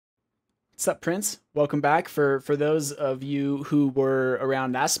What's up, Prince? Welcome back. For those of you who were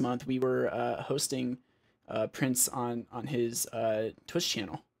around last month, we were hosting Prince on his Twitch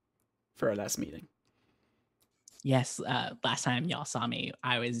channel for our last meeting. Yes, last time y'all saw me,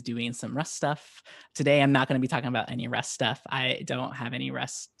 I was doing some Rust stuff. Today, I'm not going to be talking about any Rust stuff. I don't have any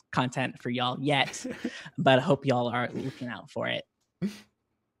Rust content for y'all yet, but I hope y'all are looking out for it.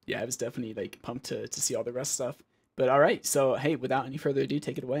 Yeah, I was definitely like pumped to see all the Rust stuff. But all right, so hey, without any further ado,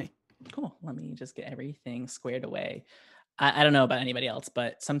 take it away. Cool. Let me just get everything squared away. I don't know about anybody else,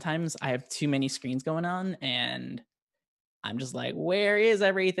 but sometimes I have too many screens going on and I'm just like, where is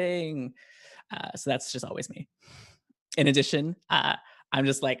everything? So that's just always me. In addition, I'm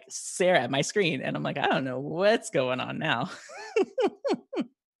just like stare at my screen and I'm like, I don't know what's going on now.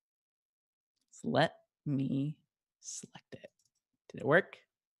 So let me select it. Did it work?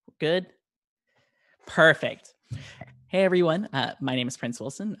 Good. Perfect. Hey everyone, my name is Prince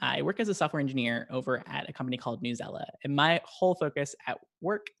Wilson. I work as a software engineer over at a company called Newsella, and my whole focus at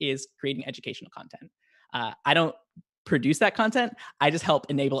work is creating educational content. I don't produce that content, I just help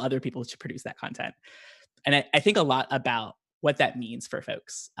enable other people to produce that content. And I think a lot about what that means for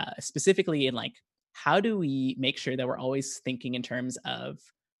folks, specifically in like, how do we make sure that we're always thinking in terms of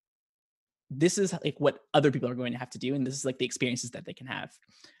this is like what other people are going to have to do, and this is like the experiences that they can have.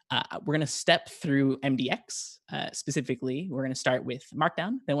 We're going to step through MDX. Specifically, we're going to start with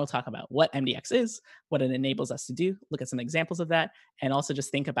Markdown. Then we'll talk about what MDX is, what it enables us to do, look at some examples of that, and also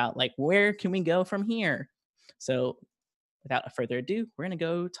just think about like, where can we go from here? So without further ado, we're going to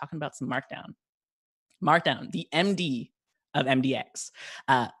go talking about some Markdown. Markdown, the MD of MDX.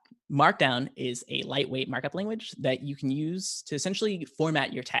 Markdown is a lightweight markup language that you can use to essentially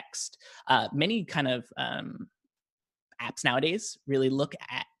format your text. Many kind of apps nowadays really look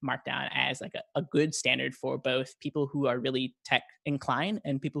at Markdown as like a good standard for both people who are really tech inclined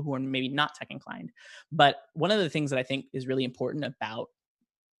and people who are maybe not tech inclined. But one of the things that I think is really important about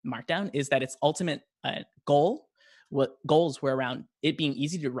Markdown is that its ultimate what goals were around it being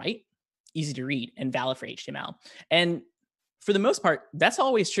easy to write, easy to read, and valid for HTML. And for the most part, that's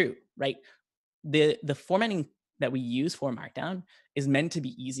always true, right? The formatting that we use for Markdown is meant to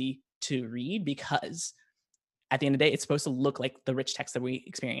be easy to read because at the end of the day, it's supposed to look like the rich text that we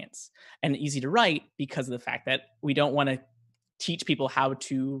experience, and easy to write because of the fact that we don't want to teach people how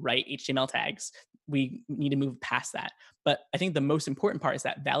to write HTML tags. We need to move past that. But I think the most important part is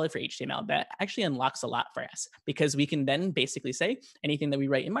that valid for HTML. That actually unlocks a lot for us because we can then basically say anything that we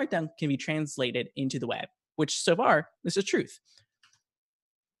write in Markdown can be translated into the web, which so far is the truth.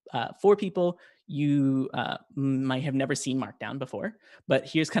 For people, you might have never seen Markdown before, but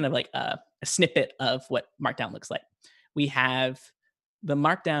here's kind of like a snippet of what Markdown looks like. We have the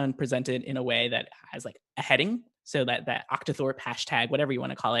Markdown presented in a way that has like a heading, so that Octothorpe hashtag, whatever you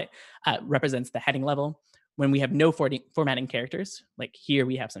want to call it, represents the heading level. When we have no formatting characters, like here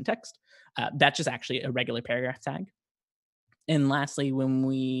we have some text, that's just actually a regular paragraph tag. And lastly, when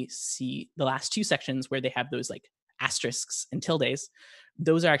we see the last two sections where they have those like asterisks and tildes,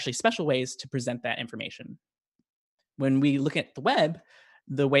 those are actually special ways to present that information. When we look at the web,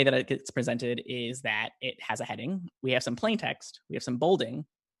 the way that it gets presented is that it has a heading, we have some plain text, we have some bolding,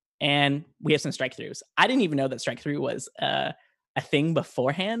 and we have some strike throughs. I didn't even know that strike through was a thing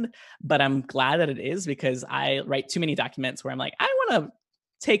beforehand, but I'm glad that it is because I write too many documents where I'm like, I want to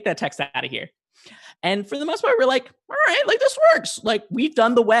take that text out of here. And for the most part, we're like, all right, like this works. Like we've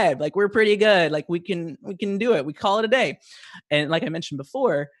done the web, like we're pretty good. Like we can do it. We call it a day. And like I mentioned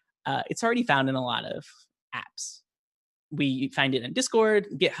before, it's already found in a lot of apps. We find it in Discord,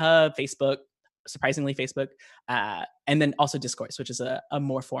 GitHub, Facebook, surprisingly Facebook, and then also Discourse, which is a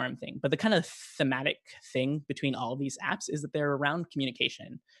more forum thing. But the kind of thematic thing between all of these apps is that they're around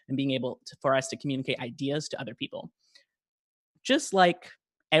communication and being able for us to communicate ideas to other people. Just like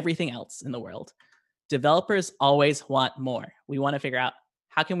everything else in the world, developers always want more. We want to figure out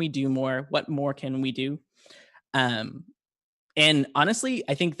how can we do more? What more can we do? And honestly,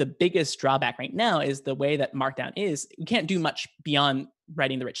 I think the biggest drawback right now is the way that Markdown is. You can't do much beyond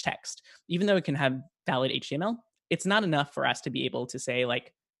writing the rich text. Even though it can have valid HTML, it's not enough for us to be able to say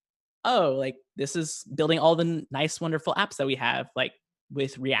like, oh, like this is building all the nice, wonderful apps that we have, like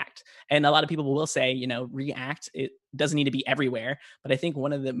with React. And a lot of people will say, you know, React, it doesn't need to be everywhere. But I think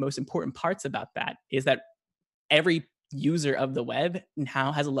one of the most important parts about that is that every user of the web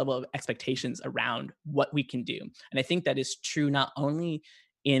now has a level of expectations around what we can do. And I think that is true not only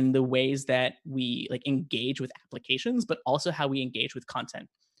in the ways that we like engage with applications, but also how we engage with content.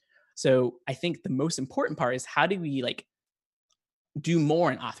 So I think the most important part is how do we like do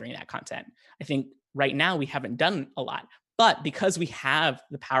more in authoring that content? I think right now we haven't done a lot, But because we have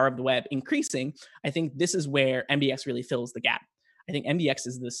the power of the web increasing, I think this is where MDX really fills the gap. I think MDX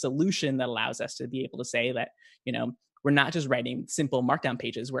is the solution that allows us to be able to say that, we're not just writing simple Markdown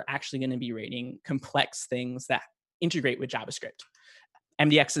pages. We're actually going to be writing complex things that integrate with JavaScript.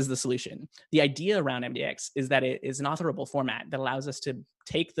 MDX is the solution. The idea around MDX is that it is an authorable format that allows us to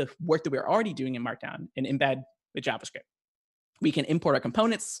take the work that we're already doing in Markdown and embed with JavaScript. We can import our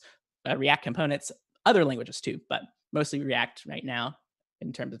components, React components, other languages too, but mostly React right now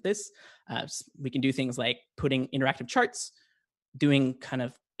in terms of this. We can do things like putting interactive charts, doing kind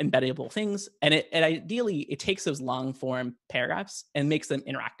of embeddable things. And ideally, it takes those long form paragraphs and makes them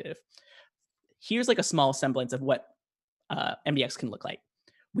interactive. Here's like a small semblance of what MDX can look like.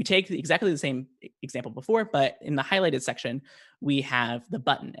 We take exactly the same example before, but in the highlighted section, we have the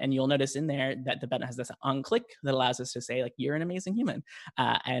button. And you'll notice in there that the button has this on click that allows us to say, like, you're an amazing human.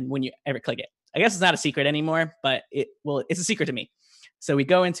 And when you ever click it, I guess it's not a secret anymore, but it's a secret to me. So we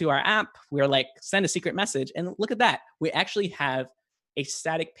go into our app, we're like, send a secret message. And look at that. We actually have a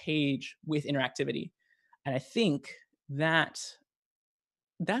static page with interactivity. And I think that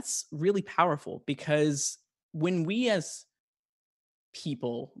that's really powerful, because when we as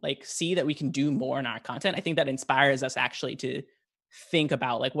people like see that we can do more in our content, I think that inspires us actually to think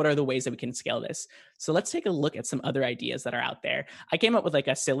about like, what are the ways that we can scale this? So let's take a look at some other ideas that are out there. I came up with like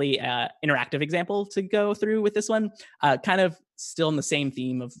a silly interactive example to go through with this one, kind of still in the same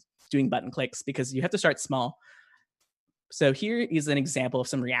theme of doing button clicks, because you have to start small. So here is an example of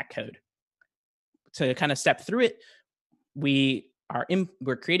some React code. To kind of step through it, we're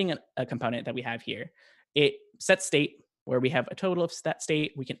creating a component that we have here. It sets state, where we have a total of that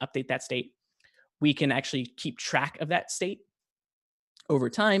state. We can update that state. We can actually keep track of that state over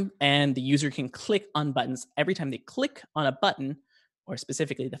time, and the user can click on buttons. Every time they click on a button, or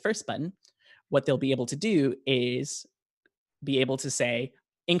specifically the first button, what they'll be able to do is be able to say,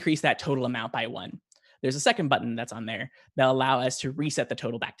 increase that total amount by 1. There's a second button that's on there that'll allow us to reset the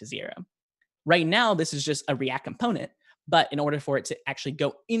total back to 0. Right now, this is just a React component, but in order for it to actually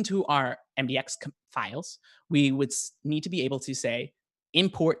go into our MDX files, we would need to be able to say,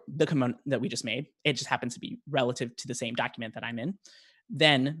 import the component that we just made. It just happens to be relative to the same document that I'm in.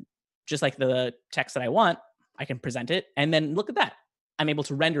 Then, just like the text that I want, I can present it. And then look at that. I'm able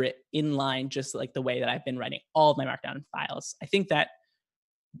to render it in line, just like the way that I've been writing all of my Markdown files. I think that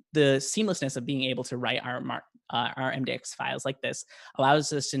the seamlessness of being able to write our MDX files like this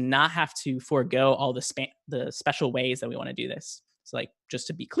allows us to not have to forego all the special ways that we want to do this. So, like, just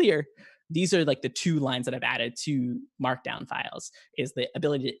to be clear, these are like the 2 lines that I've added to Markdown files, is the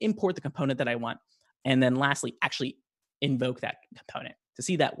ability to import the component that I want, and then lastly, actually invoke that component. To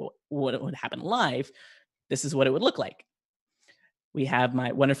see that what would happen live, this is what it would look like. We have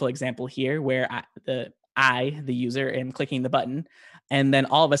my wonderful example here where the user, am clicking the button, and then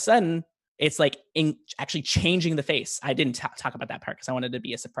all of a sudden, it's like actually changing the face. I didn't talk about that part because I wanted it to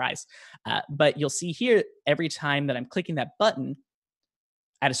be a surprise. But you'll see here, every time that I'm clicking that button,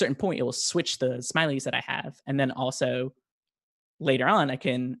 at a certain point, it will switch the smileys that I have. And then also later on, I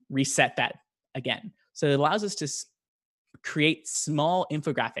can reset that again. So it allows us to create small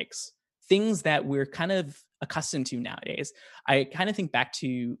infographics, things that we're kind of accustomed to nowadays. I kind of think back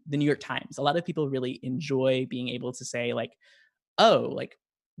to the New York Times. A lot of people really enjoy being able to say, like, oh, like,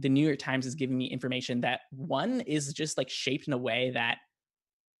 the New York Times is giving me information that, one, is just like shaped in a way that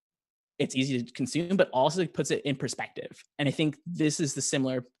it's easy to consume, but also puts it in perspective. And I think this is the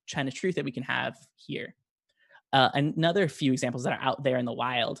similar kind of truth that we can have here. Another few examples that are out there in the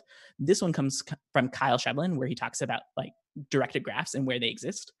wild. This one comes from Kyle Shevlin, where he talks about like directed graphs and where they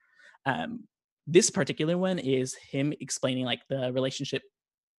exist. This particular one is him explaining like the relationship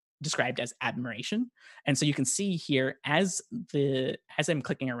described as admiration. And so you can see here, as I'm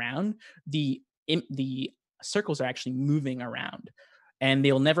clicking around, the circles are actually moving around, and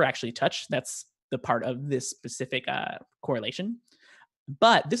they'll never actually touch. That's the part of this specific correlation.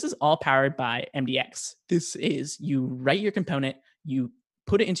 But this is all powered by MDX. This is, you write your component, you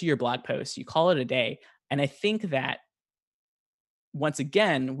put it into your blog post, you call it a day. And I think that once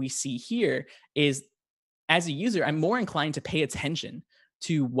again, we see here is, as a user, I'm more inclined to pay attention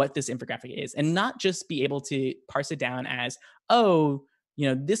to what this infographic is, and not just be able to parse it down as, oh,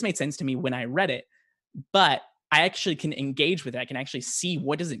 this made sense to me when I read it, but I actually can engage with it. I can actually see,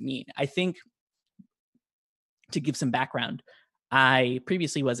 what does it mean? I think, to give some background, I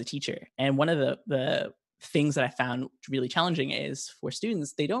previously was a teacher, and one of the things that I found really challenging is, for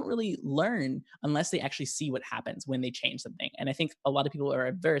students, they don't really learn unless they actually see what happens when they change something. And I think a lot of people are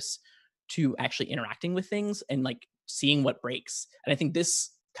averse to actually interacting with things and like seeing what breaks. And I think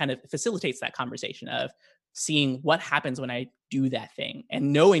this kind of facilitates that conversation of, seeing what happens when I do that thing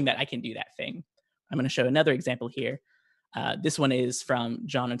and knowing that I can do that thing. I'm going to show another example here. This one is from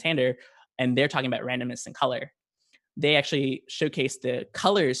John and Tander, and they're talking about randomness and color. They actually showcase the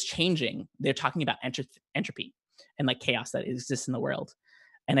colors changing. They're talking about entropy and like chaos that exists in the world.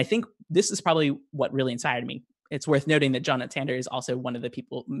 And I think this is probably what really inspired me. It's worth noting that John Tander is also one of the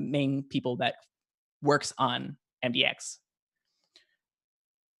main people that works on MDX.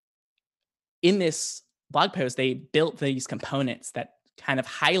 In this blog post, they built these components that kind of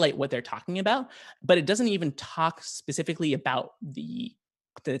highlight what they're talking about, but it doesn't even talk specifically about the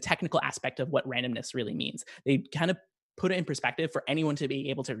technical aspect of what randomness really means. They kind of put it in perspective for anyone to be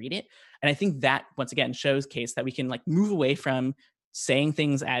able to read it. And I think that once again shows case that we can like move away from saying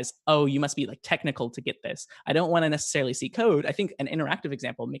things as, oh, you must be like technical to get this. I don't want to necessarily see code. I think an interactive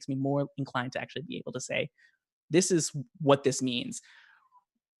example makes me more inclined to actually be able to say, this is what this means.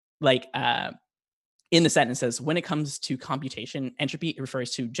 Like in the sentence says, when it comes to computation, entropy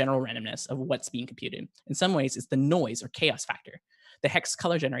refers to general randomness of what's being computed. In some ways, it's the noise or chaos factor. The hex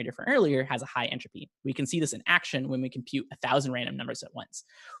color generator from earlier has a high entropy. We can see this in action when we compute 1,000 random numbers at once.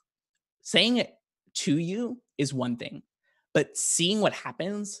 Saying it to you is one thing, but seeing what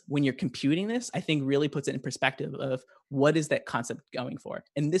happens when you're computing this, I think really puts it in perspective of what is that concept going for.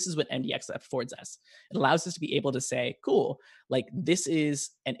 And this is what MDX affords us. It allows us to be able to say, cool, like this is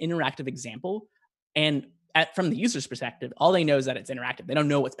an interactive example. And from the user's perspective, all they know is that it's interactive. They don't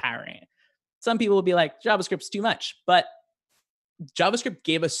know what's powering it. Some people will be like, JavaScript's too much, but JavaScript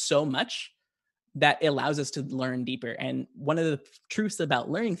gave us so much that it allows us to learn deeper. And one of the truths about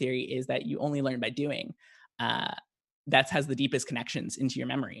learning theory is that you only learn by doing. That has the deepest connections into your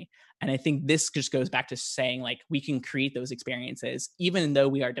memory. And I think this just goes back to saying like we can create those experiences, even though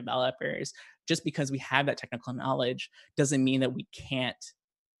we are developers. Just because we have that technical knowledge doesn't mean that we can't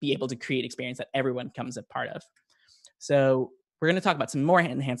be able to create experience that everyone comes a part of. So we're going to talk about some more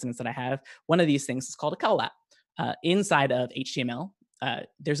enhancements that I have. One of these things is called a callout. Inside of HTML,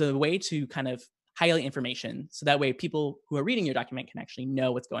 there's a way to kind of highlight information. So that way people who are reading your document can actually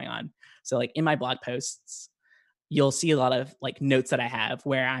know what's going on. So like in my blog posts, you'll see a lot of like notes that I have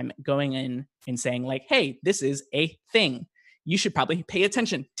where I'm going in and saying like, hey, this is a thing. You should probably pay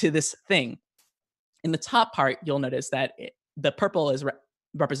attention to this thing. In the top part, you'll notice that the purple is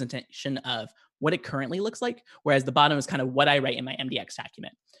representation of what it currently looks like, whereas the bottom is kind of what I write in my MDX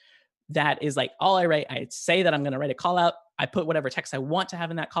document. That is like all I write. I say that I'm going to write a call out. I put whatever text I want to have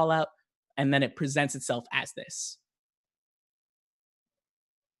in that call out, and then it presents itself as this.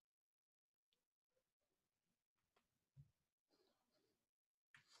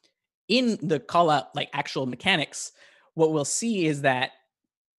 In the call out, like actual mechanics, what we'll see is that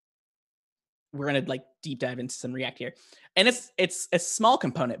we're going to like deep dive into some React here. And it's a small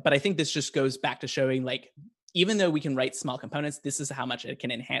component, but I think this just goes back to showing like, even though we can write small components, this is how much it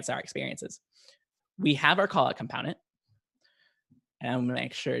can enhance our experiences. We have our callout component. And I'm going to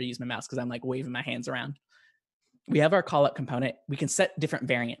make sure to use my mouse because I'm like waving my hands around. We have our callout component. We can set different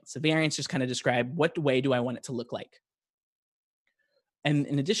variants. So variants just kind of describe what way do I want it to look like. And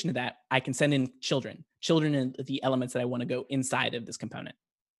in addition to that, I can send in children and the elements that I want to go inside of this component.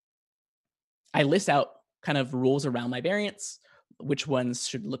 I list out kind of rules around my variants, which ones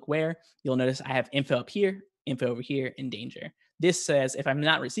should look where. You'll notice I have info up here, info over here, and danger. This says if I'm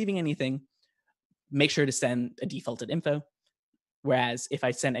not receiving anything, make sure to send a defaulted info. Whereas if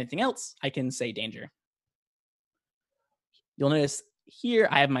I send anything else, I can say danger. You'll notice here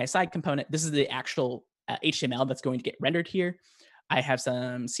I have my side component. This is the actual HTML that's going to get rendered here. I have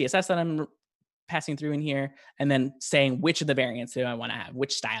some CSS that I'm passing through in here, and then saying which of the variants do I want to have,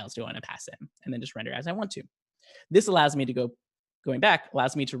 which styles do I want to pass in, and then just render as I want to. This allows me to going back,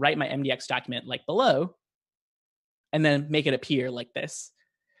 allows me to write my MDX document like below, and then make it appear like this.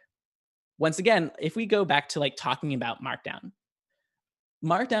 Once again, if we go back to like talking about Markdown,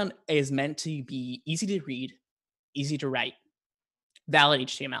 Markdown is meant to be easy to read, easy to write, valid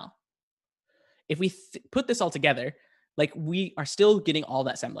HTML. If we put this all together, like we are still getting all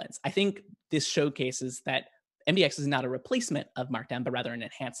that semblance. I think this showcases that MDX is not a replacement of Markdown, but rather an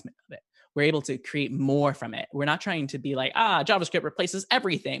enhancement of it. We're able to create more from it. We're not trying to be like, JavaScript replaces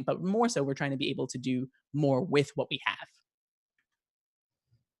everything, but more so we're trying to be able to do more with what we have.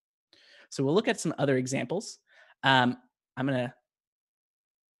 So we'll look at some other examples. I'm going to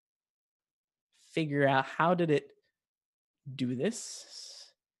figure out how did it do this.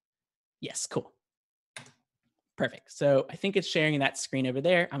 Yes, cool. Perfect. So I think it's sharing that screen over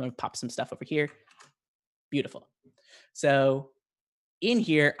there. I'm going to pop some stuff over here. Beautiful. So in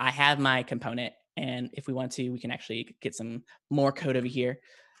here, I have my component. And if we want to, we can actually get some more code over here.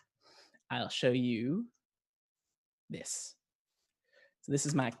 I'll show you this. So this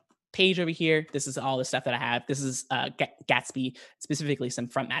is my page over here. This is all the stuff that I have. This is Gatsby, specifically some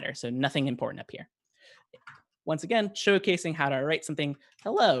front matter. So nothing important up here. Once again, showcasing how to write something.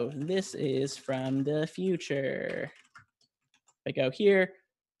 Hello, this is from the future. If I go here,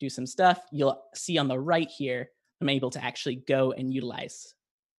 do some stuff, you'll see on the right here, I'm able to actually go and utilize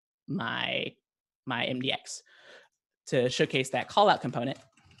my MDX to showcase that callout component.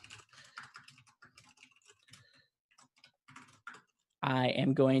 I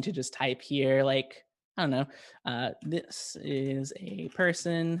am going to just type here, like, I don't know, this is a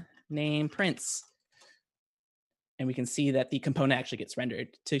person named Prince. And we can see that the component actually gets rendered.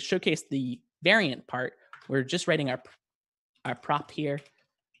 To showcase the variant part, we're just writing our prop here,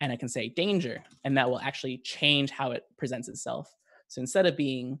 and I can say danger, and that will actually change how it presents itself. So instead of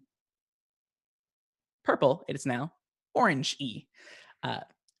being purple, it is now orange-y.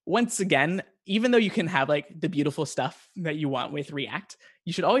 Once again, even though you can have like the beautiful stuff that you want with React,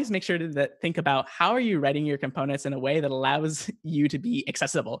 you should always make sure to think about how are you writing your components in a way that allows you to be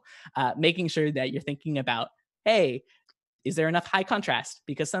accessible, making sure that you're thinking about, hey, is there enough high contrast?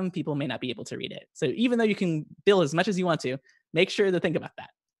 Because some people may not be able to read it. So even though you can build as much as you want to, make sure to think about that.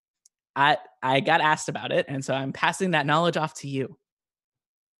 I got asked about it, and so I'm passing that knowledge off to you.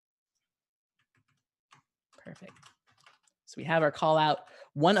 Perfect. So we have our call out.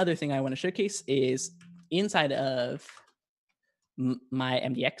 One other thing I want to showcase is inside of my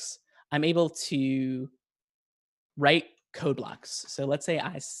MDX, I'm able to write code blocks. So let's say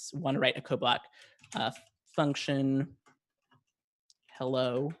I want to write a code block, function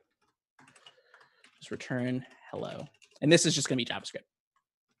hello, just return hello. And this is just going to be JavaScript.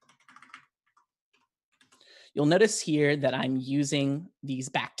 You'll notice here that I'm using these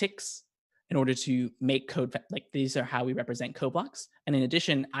backticks in order to make code, like these are how we represent code blocks. And in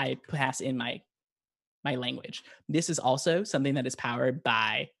addition, I pass in my language. This is also something that is powered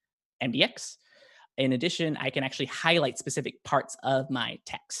by MDX. In addition, I can actually highlight specific parts of my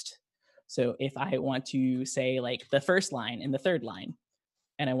text. So if I want to say like the first line and the third line,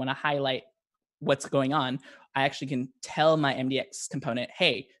 and I want to highlight what's going on, I actually can tell my MDX component,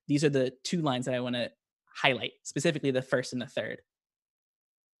 hey, these are the two lines that I want to highlight, specifically the first and the third.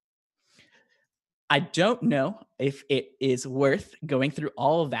 I don't know if it is worth going through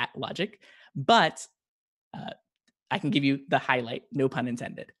all of that logic, but I can give you the highlight, no pun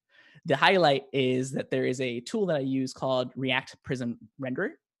intended. The highlight is that there is a tool that I use called React Prism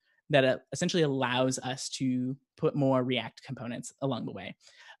Renderer that essentially allows us to put more React components along the way.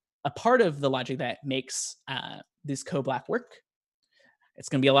 A part of the logic that makes this code block work, it's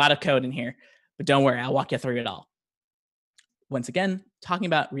going to be a lot of code in here, but don't worry, I'll walk you through it all. Once again, talking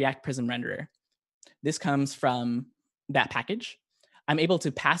about React Prism Renderer, this comes from that package. I'm able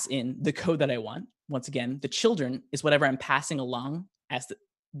to pass in the code that I want. Once again, the children is whatever I'm passing along as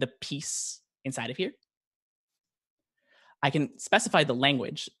the piece inside of here. I can specify the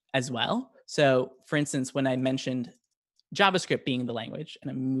language as well. So for instance, when I mentioned JavaScript being the language, and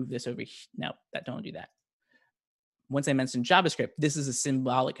I move this over here. No, don't do that. Once I mentioned JavaScript, this is a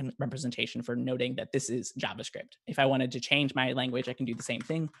symbolic representation for noting that this is JavaScript. If I wanted to change my language, I can do the same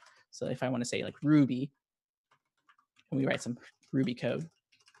thing. So if I want to say like Ruby, and we write some Ruby code.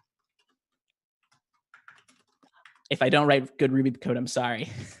 If I don't write good Ruby code, I'm sorry.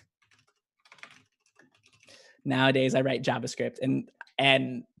 Nowadays, I write JavaScript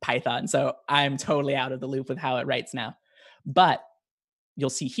and Python, so I'm totally out of the loop with how it writes now. But you'll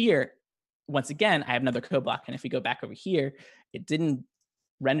see here, once again, I have another code block. And if we go back over here, it didn't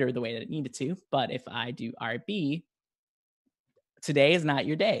render the way that it needed to. But if I do RB, today is not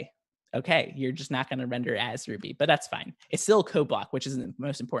your day. Okay, you're just not going to render as Ruby, but that's fine. It's still a code block, which is the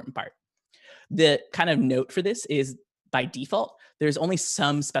most important part. The kind of note for this is by default, there's only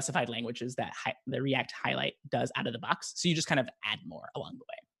some specified languages that the React highlight does out of the box. So you just kind of add more along the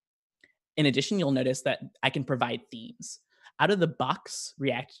way. In addition, you'll notice that I can provide themes. Out of the box,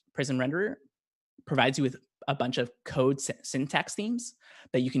 React Prism Renderer provides you with a bunch of code syntax themes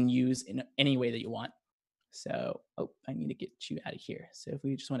that you can use in any way that you want. So, I need to get you out of here. So if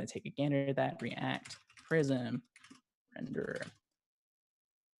we just want to take a gander at that, React Prism Renderer.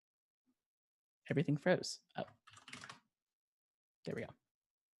 Everything froze. Oh, there we go.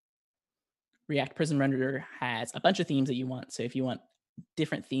 React Prism Renderer has a bunch of themes that you want. So if you want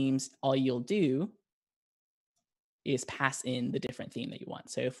different themes, all you'll do is pass in the different theme that you want.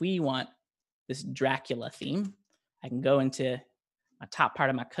 So if we want this Dracula theme, I can go into my top part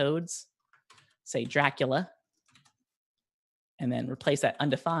of my codes, say Dracula, and then replace that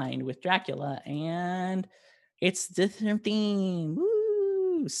undefined with Dracula, and it's different theme.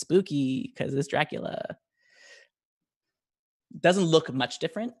 Woo, spooky, because it's Dracula. Doesn't look much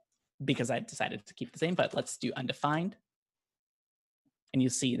different because I decided to keep the same, but let's do undefined. And you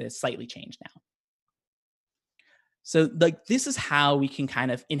see this slightly changed now. So like this is how we can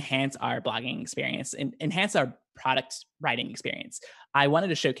kind of enhance our blogging experience and enhance our product writing experience. I wanted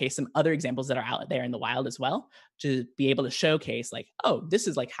to showcase some other examples that are out there in the wild as well, to be able to showcase like, oh, this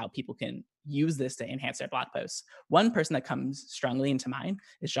is like how people can use this to enhance their blog posts. One person that comes strongly into mind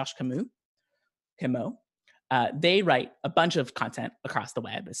is Josh Camo. They write a bunch of content across the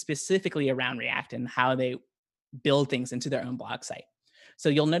web, specifically around React and how they build things into their own blog site. So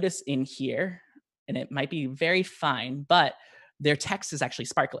you'll notice in here, and it might be very fine, but their text is actually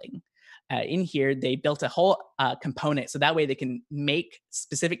sparkling. In here, they built a whole component so that way they can make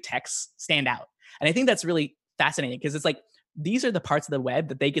specific texts stand out. And I think that's really fascinating because it's like, these are the parts of the web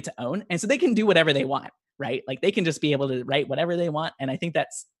that they get to own. And so they can do whatever they want, right? Like they can just be able to write whatever they want. And I think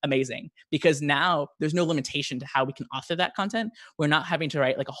that's amazing because now there's no limitation to how we can author that content. We're not having to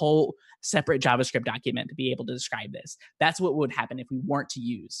write like a whole separate JavaScript document to be able to describe this. That's what would happen if we weren't to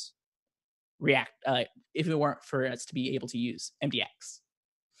use React, if it weren't for us to be able to use MDX.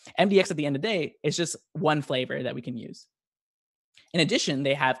 MDX at the end of the day is just one flavor that we can use. In addition,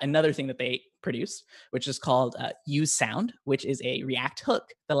 they have another thing that they produce, which is called Use Sound, which is a React hook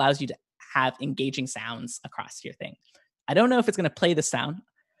that allows you to have engaging sounds across your thing. I don't know if it's going to play the sound.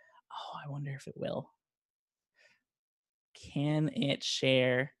 Oh, I wonder if it will. Can it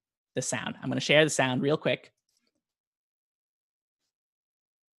share the sound? I'm going to share the sound real quick.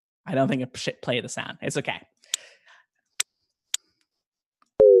 I don't think it should play the sound. It's okay.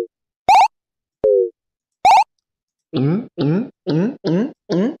 And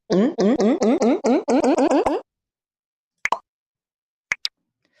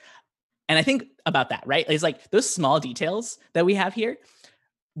I think about that, right? It's like those small details that we have here.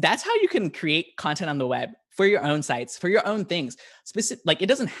 That's how you can create content on the web for your own sites, for your own things. Like it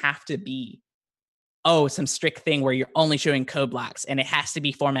doesn't have to be, oh, some strict thing where you're only showing code blocks and it has to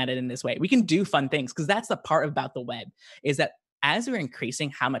be formatted in this way. We can do fun things because that's the part about the web is that as we're increasing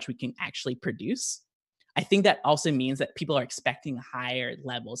how much we can actually produce, I think that also means that people are expecting higher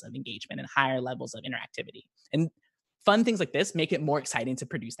levels of engagement and higher levels of interactivity. And fun things like this make it more exciting to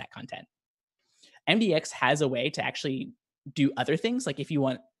produce that content. MDX has a way to actually do other things. Like if you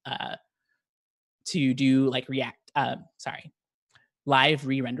want to do like live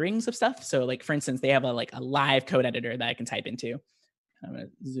re-renderings of stuff. So like, for instance, they have a live code editor that I can type into. I'm going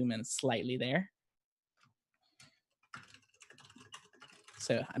to zoom in slightly there.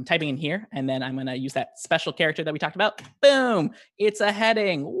 So I'm typing in here, and then I'm going to use that special character that we talked about. Boom, it's a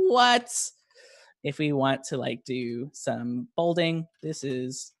heading. What? If we want to like do some bolding, this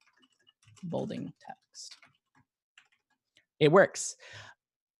is bolding text. It works.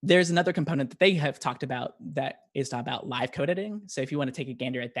 There's another component that they have talked about that is about live code editing. So if you want to take a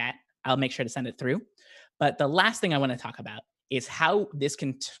gander at that, I'll make sure to send it through. But the last thing I want to talk about is how this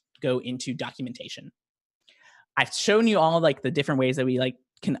can go into documentation. I've shown you all like the different ways that we like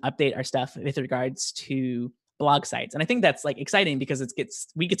can update our stuff with regards to blog sites. And I think that's like exciting because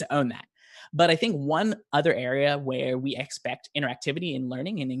we get to own that. But I think one other area where we expect interactivity and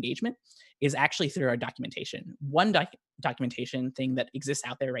learning and engagement is actually through our documentation. One documentation thing that exists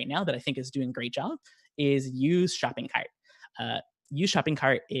out there right now that I think is doing a great job is Use Shopping Cart. Use Shopping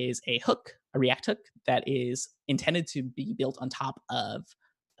Cart is a hook, a React hook that is intended to be built on top of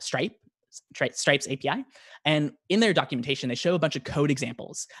Stripe's API. And in their documentation, they show a bunch of code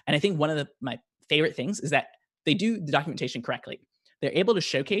examples. And I think one of my favorite things is that they do the documentation correctly. They're able to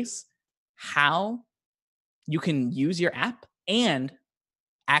showcase how you can use your app and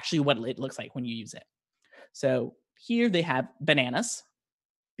actually what it looks like when you use it. So here they have bananas,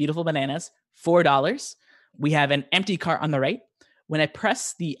 beautiful bananas, $4. We have an empty cart on the right. When I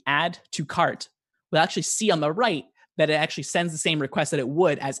press the add to cart, we'll actually see on the right that it actually sends the same request that it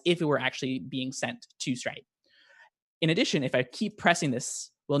would as if it were actually being sent to Stripe. In addition, if I keep pressing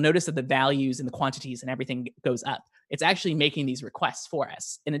this, we'll notice that the values and the quantities and everything goes up. It's actually making these requests for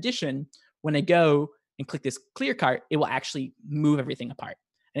us. In addition, when I go and click this clear cart, it will actually move everything apart.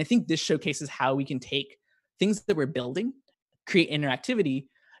 And I think this showcases how we can take things that we're building, create interactivity,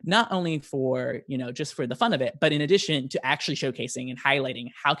 not only for, just for the fun of it, but in addition to actually showcasing and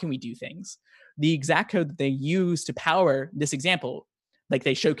highlighting how can we do things. The exact code that they use to power this example, like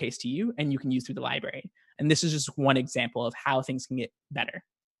they showcase to you and you can use through the library. And this is just one example of how things can get better.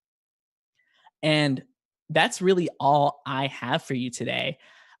 And that's really all I have for you today.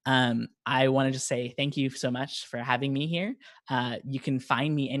 I wanted to say thank you so much for having me here. You can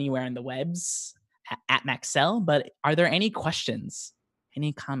find me anywhere on the webs at Maxell, but are there any questions,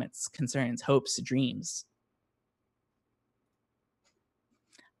 any comments, concerns, hopes, dreams?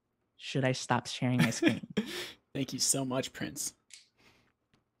 Should I stop sharing my screen? Thank you so much, Prince.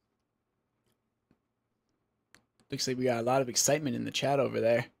 Looks like we got a lot of excitement in the chat over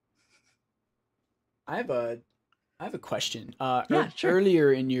there. I have a question. Yeah, sure.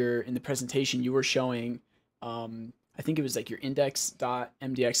 Earlier in the presentation, you were showing, I think it was like your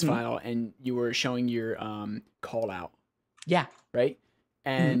index.mdx file, and you were showing your call out. Yeah. Right.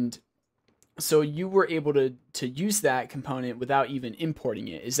 And so you were able to use that component without even importing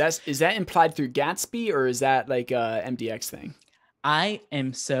it. Is that implied through Gatsby, or is that like a MDX thing? I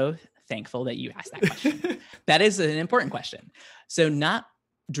am so thankful that you asked that question. That is an important question. So not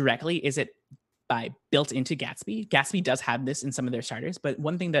directly is it by built into Gatsby. Gatsby does have this in some of their starters, but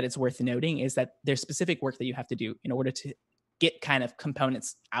one thing that it's worth noting is that there's specific work that you have to do in order to get kind of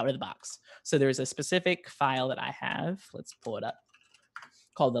components out of the box. So there's a specific file that I have. Let's pull it up,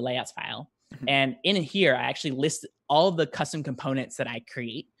 called the layouts file. And in here, I actually list all the custom components that I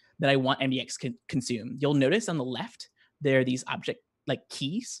create that I want MDX to consume. You'll notice on the left, there are these object like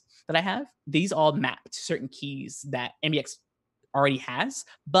keys that I have. These all map to certain keys that MDX already has,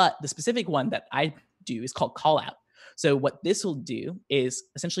 but the specific one that I do is called callout. So what this will do is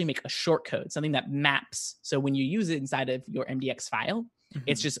essentially make a short code, something that maps. So when you use it inside of your MDX file,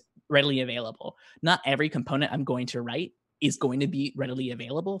 it's just readily available. Not every component I'm going to write is going to be readily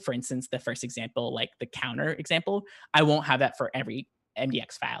available. For instance, the first example, like the counter example, I won't have that for every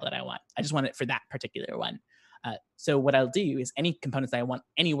MDX file that I want. I just want it for that particular one. So what I'll do is any components that I want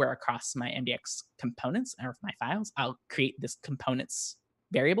anywhere across my MDX components or my files, I'll create this components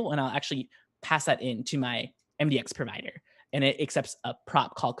variable, and I'll actually pass that into my MDX provider. And it accepts a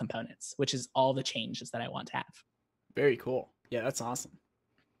prop called components, which is all the changes that I want to have. Very cool. Yeah, that's awesome.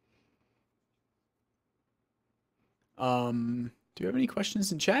 Do you have any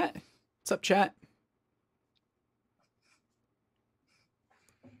questions in chat? What's up, chat?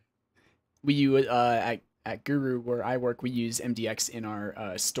 We at Guru, where I work, we use MDX in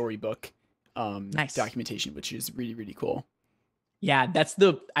our storybook documentation, which is really, really cool. Yeah,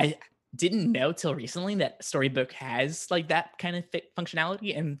 I didn't know till recently that Storybook has like that kind of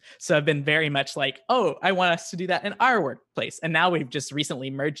functionality. And so I've been very much like, oh, I want us to do that in our workplace. And now we've just recently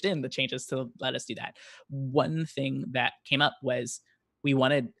merged in the changes to let us do that. One thing that came up was we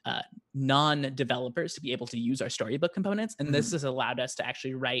wanted non-developers to be able to use our Storybook components. And this has allowed us to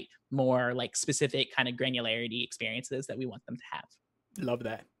actually write more like specific kind of granularity experiences that we want them to have. Love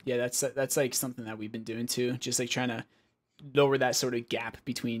that. Yeah, that's like something that we've been doing too. Just like trying to lower that sort of gap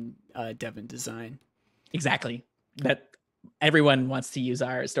between dev and design. Exactly. That everyone wants to use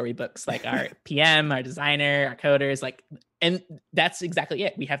our storybooks, like our PM, our designer, our coders, like, and that's exactly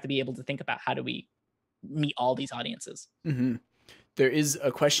it. We have to be able to think about how do we meet all these audiences. There is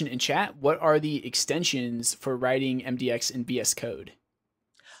a question in chat. What are the extensions for writing MDX in VS Code?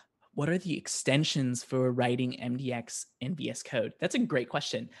 What are the extensions for writing MDX in VS Code? That's a great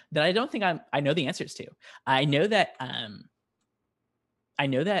question that I don't think I know the answers to. I know that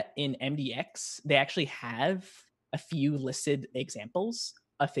in MDX, they actually have a few listed examples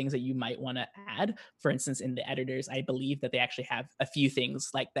of things that you might want to add. For instance, in the editors, I believe that they actually have a few things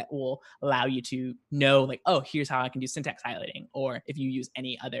like that will allow you to know, like, oh, here's how I can do syntax highlighting. Or if you use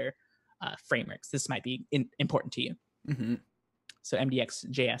any other frameworks, this might be important to you. So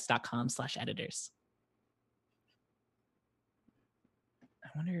mdxjs.com/editors. I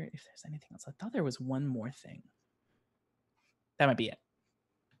wonder if there's anything else. I thought there was one more thing. That might be it.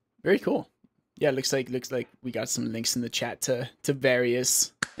 Very cool. Yeah, looks like we got some links in the chat to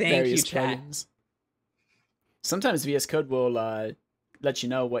various plugins. Sometimes VS Code will let you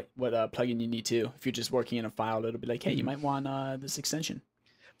know what plugin you need to. If you're just working in a file, it'll be like, hey, you might want this extension.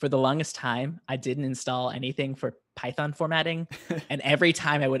 For the longest time, I didn't install anything for Python formatting. And every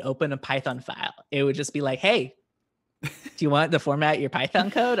time I would open a Python file, it would just be like, hey, do you want to format your Python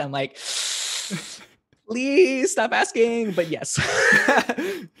code? I'm like, please stop asking. But yes.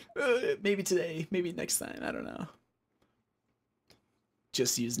 Maybe today, maybe next time. I don't know.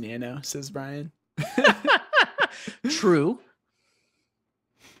 Just use Nano, says Brian. True.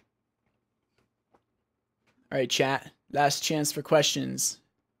 All right, chat. Last chance for questions.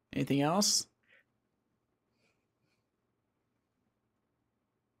 Anything else?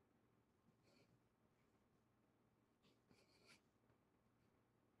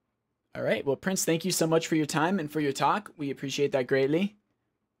 All right. Well, Prince, thank you so much for your time and for your talk. We appreciate that greatly.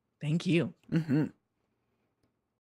 Thank you.